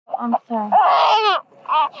I'm sorry.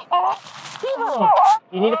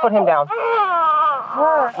 You need to put him down.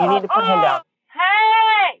 You need to put him down.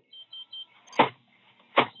 Hey!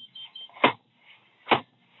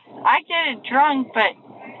 I get it drunk, but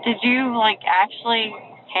did you, actually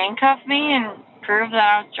handcuff me and prove that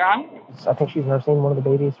I was drunk? I think she's nursing one of the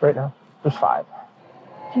babies right now. There's 5.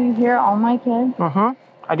 Do you hear all my kids? Mm-hmm.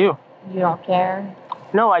 I do. You don't care?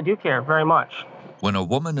 No, I do care very much. When a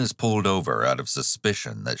woman is pulled over out of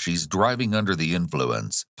suspicion that she's driving under the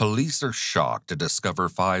influence, police are shocked to discover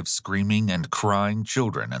 5 screaming and crying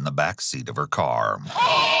children in the back seat of her car.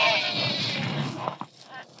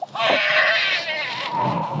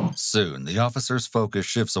 Soon, the officer's focus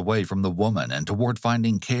shifts away from the woman and toward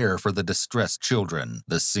finding care for the distressed children.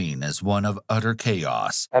 The scene is one of utter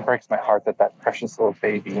chaos. That breaks my heart that precious little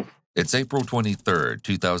baby. It's April 23rd,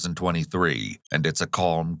 2023, and it's a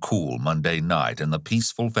calm, cool Monday night in the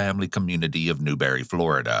peaceful family community of Newberry,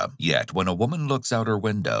 Florida. Yet, when a woman looks out her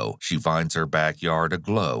window, she finds her backyard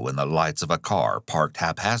aglow in the lights of a car parked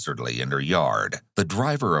haphazardly in her yard. The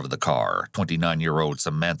driver of the car, 29-year-old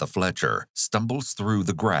Samantha Fletcher, stumbles through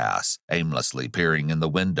the grass, aimlessly peering in the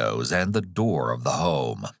windows and the door of the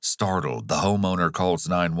home. Startled, the homeowner calls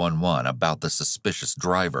 911 about the suspicious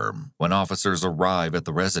driver. When officers arrive at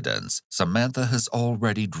the residence, Samantha has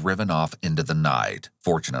already driven off into the night.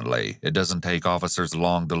 Fortunately, it doesn't take officers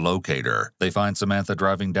long to locate her. They find Samantha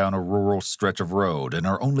driving down a rural stretch of road and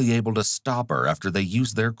are only able to stop her after they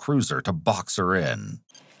use their cruiser to box her in.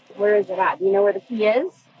 Where is it at? Do you know where the key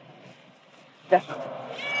is? Definitely.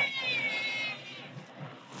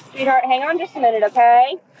 Sweetheart, hang on just a minute,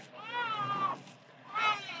 okay?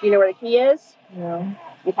 Do you know where the key is? No.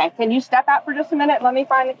 Okay, can you step out for just a minute? Let me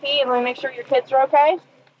find the key and let me make sure your kids are okay.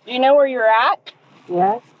 Do you know where you're at?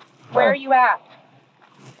 Yes. Where are you at?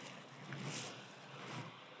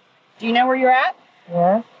 Do you know where you're at?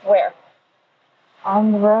 Yes. Where?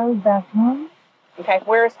 On the road back home? Okay,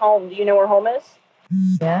 where is home? Do you know where home is?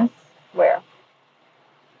 Yes. Where?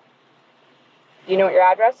 Do you know what your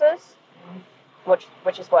address is?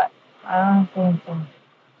 Which is what? I don't think so.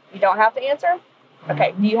 You don't have to answer?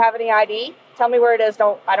 Okay, do you have any ID? Tell me where it is.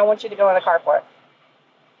 I don't want you to go in the car for it.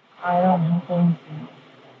 I don't have to answer.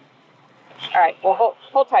 All right, well,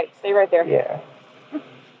 hold tight. Stay right there. Yeah.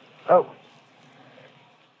 Oh.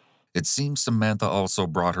 It seems Samantha also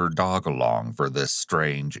brought her dog along for this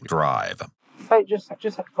strange drive. Hey, just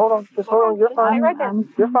hold on. Just hold on. You're fine. Stay right there.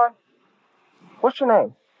 You're fine. What's your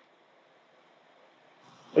name?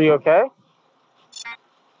 Are you okay?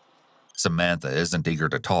 Samantha isn't eager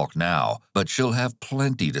to talk now, but she'll have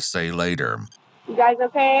plenty to say later. You guys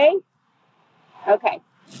okay? Okay.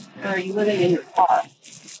 Or are you living in your car?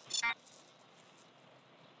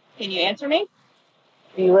 Can you answer me?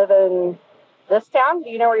 Do you live in this town? Do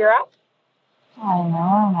you know where you're at? I know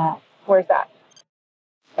I'm at. Where's that?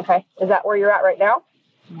 Okay. Is that where you're at right now?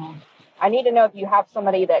 No. I need to know if you have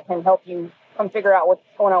somebody that can help you come figure out what's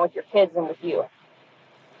going on with your kids and with you.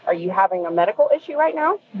 Are you having a medical issue right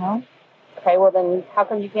now? No. Okay, well then how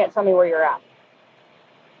come you can't tell me where you're at?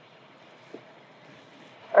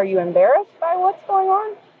 Are you embarrassed by what's going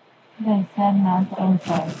on? They said not to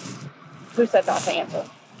answer. Who said not to answer?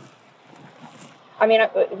 I mean,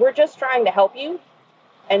 we're just trying to help you.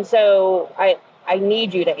 And so I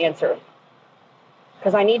need you to answer.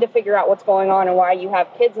 Because I need to figure out what's going on and why you have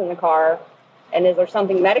kids in the car. And is there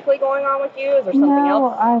something medically going on with you? Is there something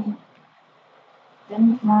else? I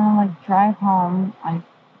didn't want to drive home. I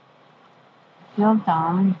feel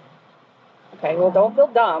dumb. Okay, well, don't feel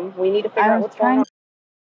dumb. We need to figure out what's going on.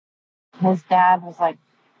 His dad was like,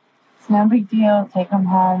 it's no big deal, take him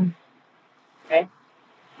home. Okay.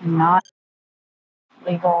 I'm not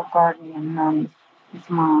legal guardian on his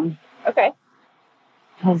mom. Okay.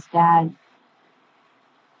 His dad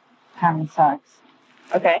kind of sucks.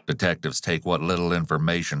 Okay. Detectives take what little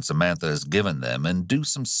information Samantha has given them and do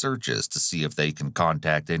some searches to see if they can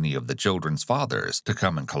contact any of the children's fathers to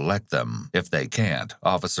come and collect them. If they can't,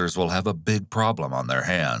 officers will have a big problem on their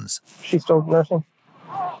hands. She's still nursing?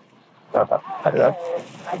 Okay. I did that.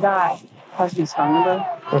 I got husband's phone number.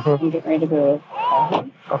 I'm getting ready to go call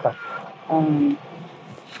him. Okay.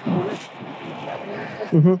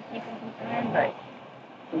 But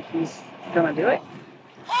if he's gonna do it.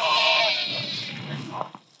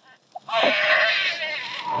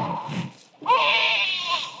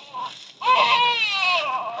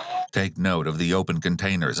 Take note of the open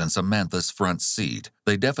containers in Samantha's front seat.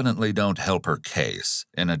 They definitely don't help her case.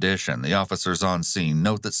 In addition, the officers on scene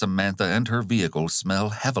note that Samantha and her vehicle smell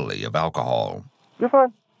heavily of alcohol. You're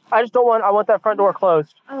fine. I want that front door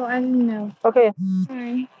closed. Oh, I didn't know. Okay.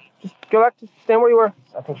 Sorry. Just go back to stand where you were.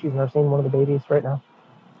 I think she's nursing one of the babies right now.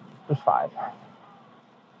 There's 5.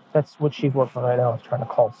 That's what she's working on right now, is trying to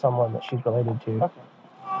call someone that she's related to. Okay.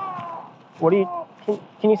 What do you...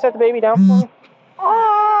 Can you set the baby down for me?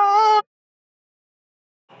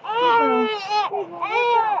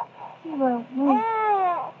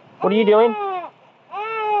 What are you doing?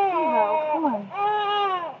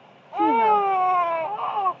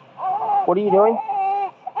 What are you doing?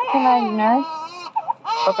 Can I nurse?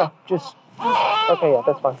 Okay, okay, yeah,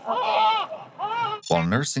 that's fine. While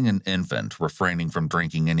nursing an infant, refraining from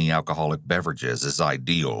drinking any alcoholic beverages is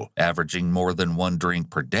ideal. Averaging more than 1 drink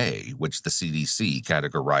per day, which the CDC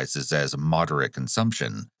categorizes as moderate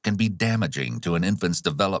consumption, can be damaging to an infant's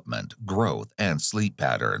development, growth, and sleep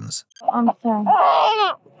patterns. I'm sorry.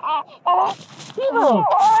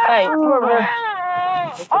 Hey, come over here.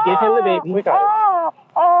 Give him the baby. We got it.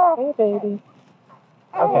 Hey, baby.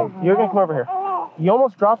 Okay, you're gonna come over here. You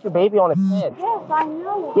almost dropped your baby on its head. Yes, I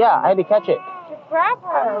know. Yeah, I had to catch it. Grab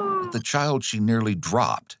her. The child she nearly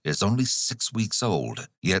dropped is only 6 weeks old,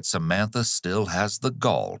 yet Samantha still has the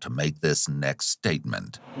gall to make this next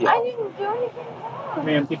statement. I didn't do anything wrong.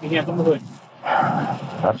 Ma'am, keep your hands on the hood.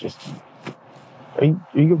 That's just... Are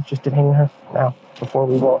you just detaining her now, before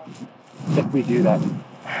we go? If we do that.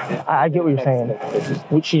 I get what you're saying.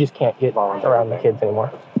 She just can't get around the kids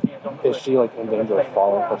anymore. Is she like in danger of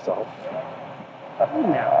falling herself? No,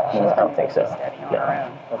 I don't think so.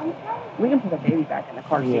 No. We can put the baby back in the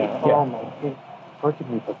car seat. Yeah. Oh my God. Where could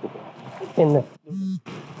we put the baby? In the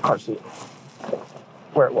car seat.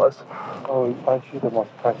 Where it was. Oh, aren't you the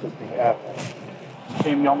most precious thing ever?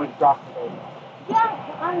 Sam, you almost dropped the baby. Yes,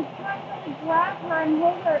 I'm trying to grab her and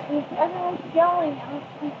hold her. Everyone's yelling. I'm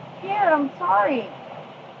scared. I'm sorry.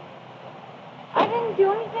 I didn't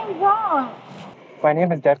do anything wrong. My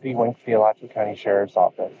name is Deputy Wink, the Alachua County Sheriff's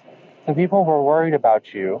Office. Some people were worried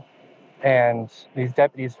about you, and these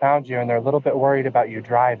deputies found you, and they're a little bit worried about you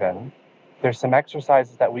driving. There's some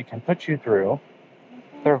exercises that we can put you through.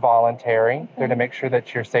 They're voluntary. They're to make sure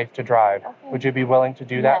that you're safe to drive. Would you be willing to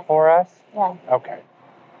do that for us? Yes. Okay.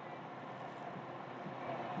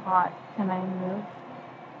 Hot. Can I move?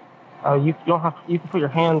 Oh, you don't have. You can put your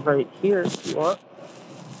hand right here if you want.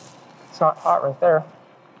 It's not hot right there.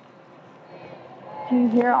 Do you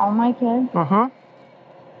hear all my kids? Mm-hmm.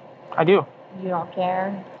 I do. You don't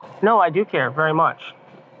care? No, I do care very much.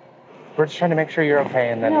 We're just trying to make sure you're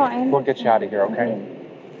okay, and then we'll get you out of here, okay?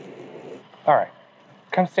 All right.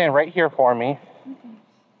 Come stand right here for me.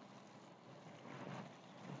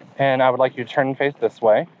 And I would like you to turn and face this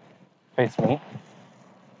way. Face me.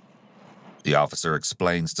 The officer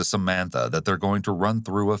explains to Samantha that they're going to run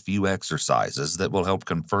through a few exercises that will help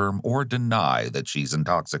confirm or deny that she's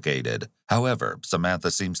intoxicated. However, Samantha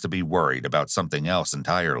seems to be worried about something else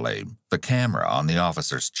entirely: the camera on the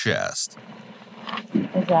officer's chest.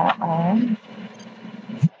 Is that on?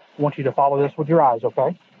 I want you to follow this with your eyes,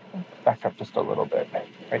 okay? Back up just a little bit.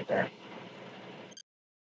 Right there.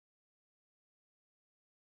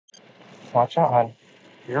 Watch out, hon.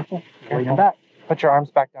 Careful. Lean back. Put your arms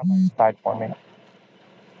back down by your side for me.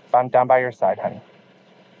 Down by your side, honey.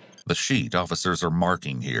 The sheet officers are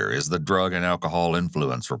marking here is the Drug and Alcohol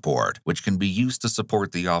Influence Report, which can be used to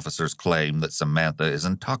support the officer's claim that Samantha is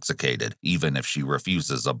intoxicated, even if she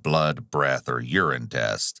refuses a blood, breath, or urine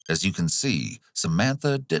test. As you can see,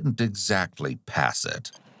 Samantha didn't exactly pass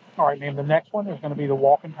it. All right, ma'am, the next one is going to be the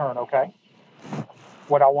walk and turn, okay?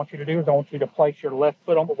 What I want you to do is I want you to place your left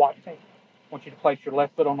foot on the white tape. I want you to place your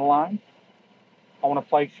left foot on the line. I want to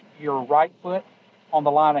place your right foot on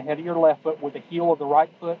the line ahead of your left foot with the heel of the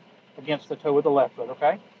right foot against the toe of the left foot,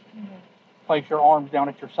 okay? Place your arms down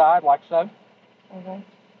at your side like so. Okay.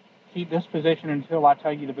 Keep this position until I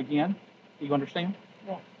tell you to begin. Do you understand?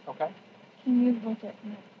 Yeah. Okay. Can you look at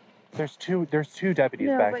me? There's two deputies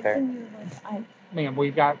back there. Can you look? Ma'am,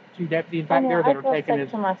 we've got 2 deputies back there that are taking I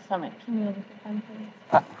this. feel sick to my stomach. Can you look at them,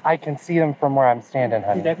 please? I can see them from where I'm standing, 2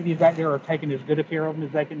 honey. deputies back there are taking as good a care of them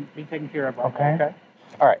as they can be taken care of. Right now, Okay.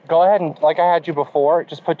 All right, go ahead and, like I had you before,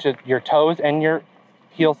 just put your toes and your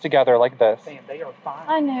heels together like this. Sam, they are fine.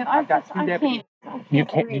 I know. I've got 2 I deputies. can't. You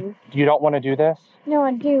can't. You don't want to do this? No,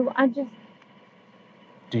 I do.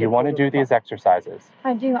 Do you want to do these exercises?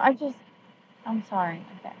 I do. I'm sorry.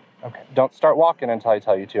 Okay. Okay. Don't start walking until I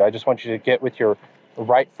tell you to. I just want you to get with your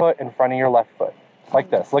right foot in front of your left foot,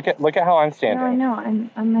 like this. Look at how I'm standing. No, I know.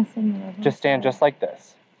 I'm messing with it. Just stand just like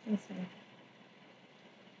this. Listen.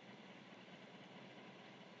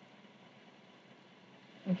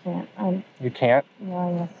 I can't. You can't? No,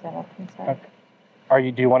 I messed it up. I'm sorry.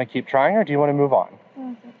 Okay. Do you want to keep trying, or do you want to move on?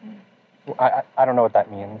 Oh, it's okay. I don't know what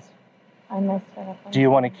that means. I messed it up. Do you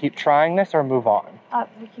want to keep trying this or move on?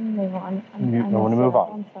 We can move on. You want to move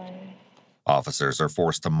on? I'm sorry. Officers are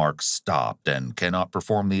forced to mark stopped and cannot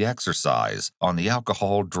perform the exercise on the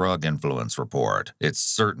alcohol-drug influence report. It's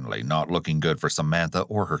certainly not looking good for Samantha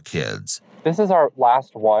or her kids. This is our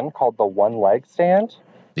last one, called the one-leg stand.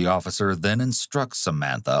 The officer then instructs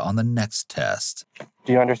Samantha on the next test.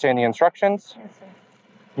 Do you understand the instructions? Yes, sir.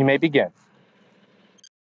 You may begin.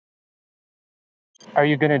 Are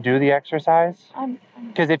you going to do the exercise?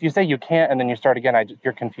 Because if you say you can't and then you start again,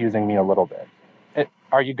 you're confusing me a little bit.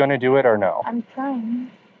 Are you going to do it or no? I'm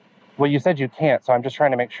trying. Well, you said you can't, so I'm just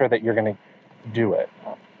trying to make sure that you're going to do it.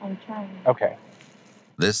 I'm trying. Okay.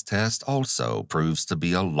 This test also proves to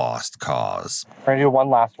be a lost cause. We're going to do one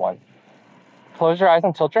last one. Close your eyes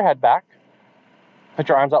and tilt your head back. Put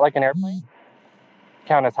your arms out like an airplane.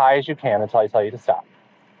 Count as high as you can until I tell you to stop.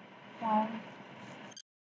 1.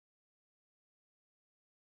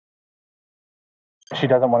 She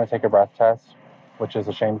doesn't want to take a breath test, which is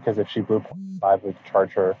a shame because if she blew 0.5, we'd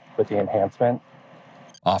charge her with the enhancement.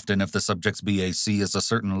 Often, if the subject's BAC is a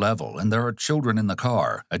certain level and there are children in the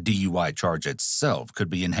car, a DUI charge itself could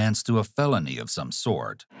be enhanced to a felony of some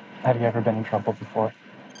sort. Have you ever been in trouble before?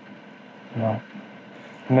 No.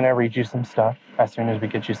 I'm going to read you some stuff as soon as we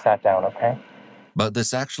get you sat down, okay? But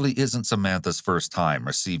this actually isn't Samantha's first time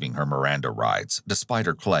receiving her Miranda rights, despite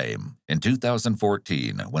her claim. In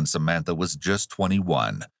 2014, when Samantha was just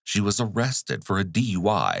 21, she was arrested for a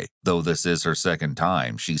DUI. Though this is her second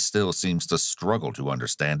time, she still seems to struggle to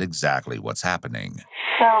understand exactly what's happening.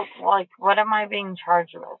 So, like, what am I being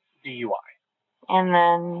charged with? DUI. And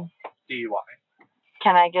then, DUI.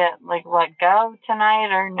 can I get, like, let go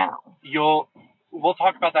tonight or no? We'll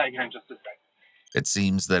talk about that again in just a second. It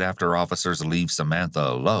seems that after officers leave Samantha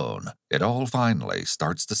alone, it all finally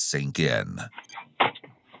starts to sink in.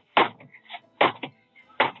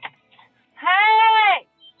 Hey!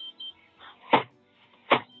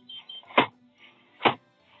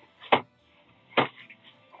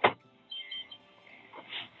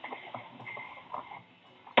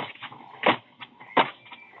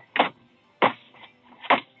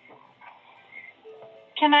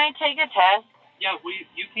 Can I take a test? Yeah,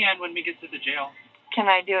 you can when we get to the jail. Can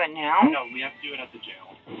I do it now? No, we have to do it at the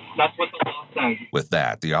jail. That's what the law says. With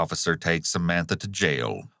that, the officer takes Samantha to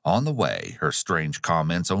jail. On the way, her strange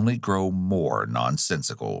comments only grow more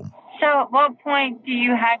nonsensical. So at what point do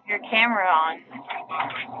you have your camera on?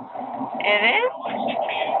 It is?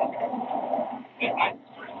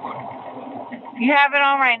 You have it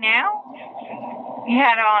on right now? You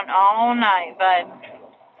had it on all night, bud.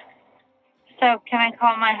 So can I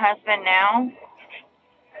call my husband now?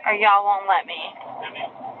 Or y'all won't let me?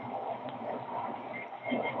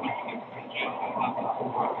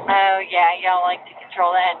 Oh, yeah, y'all like to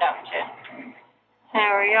control that, don't you? So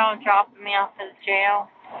are y'all dropping me off at the jail?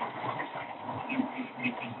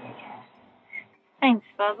 Thanks,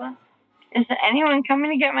 Bubba. Is anyone coming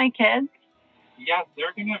to get my kids? Yeah,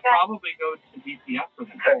 they're going to probably go to DCF for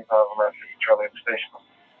them.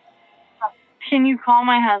 Can you call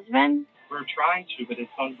my husband? We're trying to, but his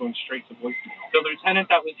phone's going straight to voicemail. The lieutenant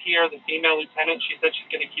that was here, the female lieutenant, she said she's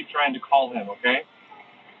going to keep trying to call him, okay?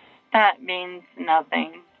 That means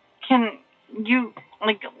nothing. Can you,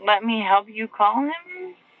 like, let me help you call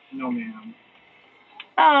him? No, ma'am.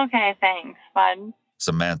 Oh, okay, thanks, bud.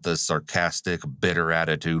 Samantha's sarcastic, bitter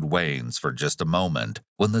attitude wanes for just a moment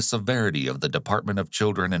when the severity of the Department of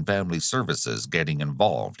Children and Family Services getting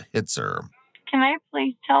involved hits her. Can I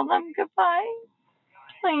please tell them goodbye?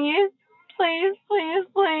 Please, please, please,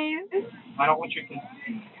 please. I don't want your kids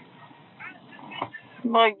to see.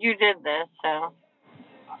 Well, you did this, so.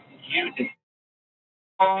 You did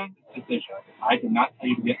this decision. I did not tell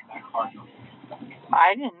you to get in that car.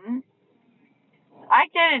 I didn't. I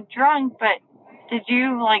did it drunk, but did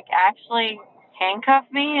you, like, actually handcuff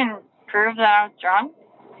me and prove that I was drunk?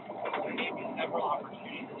 I gave you several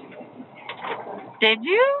opportunities. Did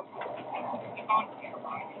you?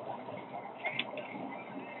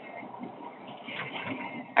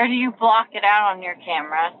 Or do you block it out on your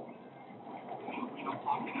camera?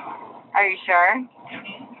 Are you sure?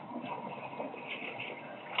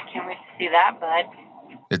 Can we see that, bud?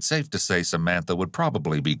 It's safe to say Samantha would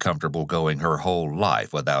probably be comfortable going her whole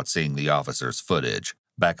life without seeing the officer's footage.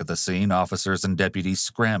 Back at the scene, officers and deputies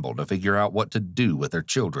scramble to figure out what to do with their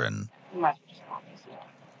children.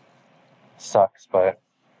 Sucks, but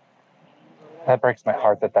that breaks my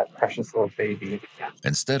heart that precious little baby.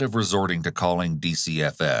 Instead of resorting to calling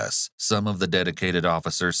DCFS, some of the dedicated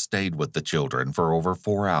officers stayed with the children for over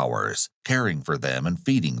 4 hours, caring for them and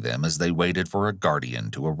feeding them as they waited for a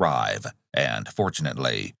guardian to arrive. And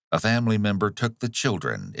fortunately, a family member took the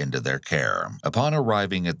children into their care. Upon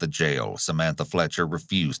arriving at the jail, Samantha Fletcher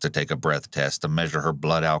refused to take a breath test to measure her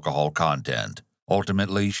blood alcohol content.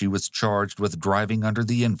 Ultimately, she was charged with driving under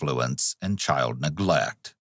the influence and child neglect.